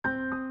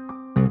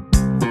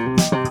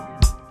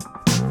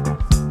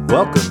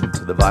Welcome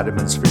to the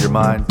Vitamins for Your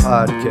Mind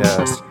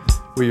podcast,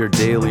 where your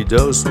daily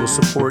dose will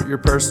support your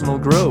personal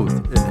growth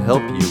and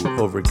help you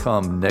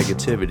overcome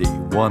negativity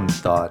one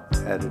thought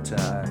at a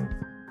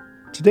time.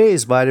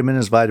 Today's vitamin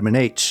is vitamin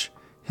H,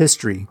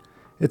 history.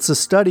 It's a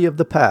study of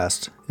the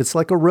past. It's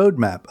like a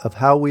roadmap of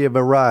how we have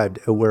arrived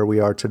at where we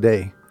are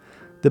today.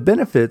 The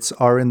benefits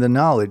are in the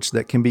knowledge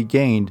that can be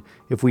gained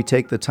if we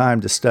take the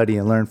time to study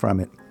and learn from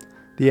it.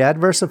 The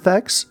adverse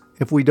effects,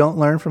 if we don't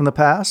learn from the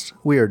past,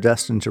 we are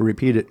destined to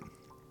repeat it.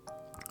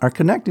 Our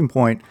connecting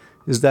point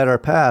is that our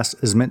past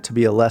is meant to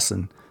be a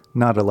lesson,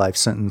 not a life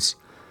sentence.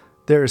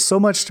 There is so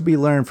much to be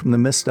learned from the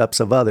missteps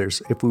of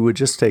others if we would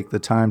just take the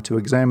time to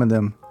examine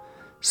them.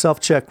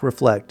 Self-check,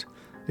 reflect.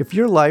 If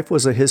your life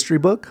was a history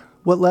book,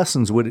 what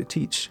lessons would it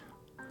teach?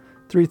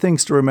 3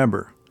 things to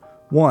remember.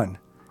 1.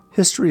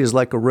 History is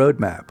like a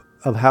roadmap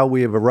of how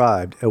we have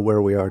arrived at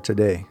where we are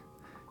today.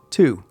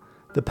 2.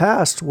 The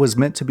past was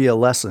meant to be a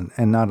lesson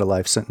and not a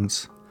life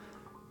sentence.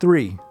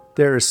 3.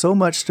 There is so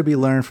much to be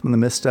learned from the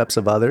missteps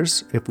of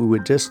others if we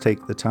would just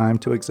take the time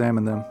to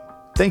examine them.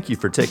 Thank you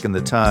for taking the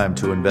time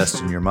to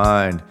invest in your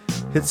mind.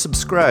 Hit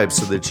subscribe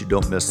so that you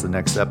don't miss the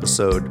next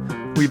episode.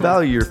 We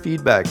value your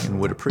feedback and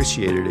would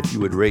appreciate it if you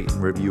would rate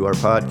and review our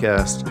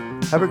podcast.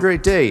 Have a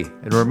great day,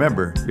 and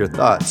remember, your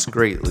thoughts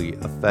greatly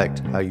affect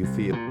how you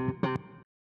feel.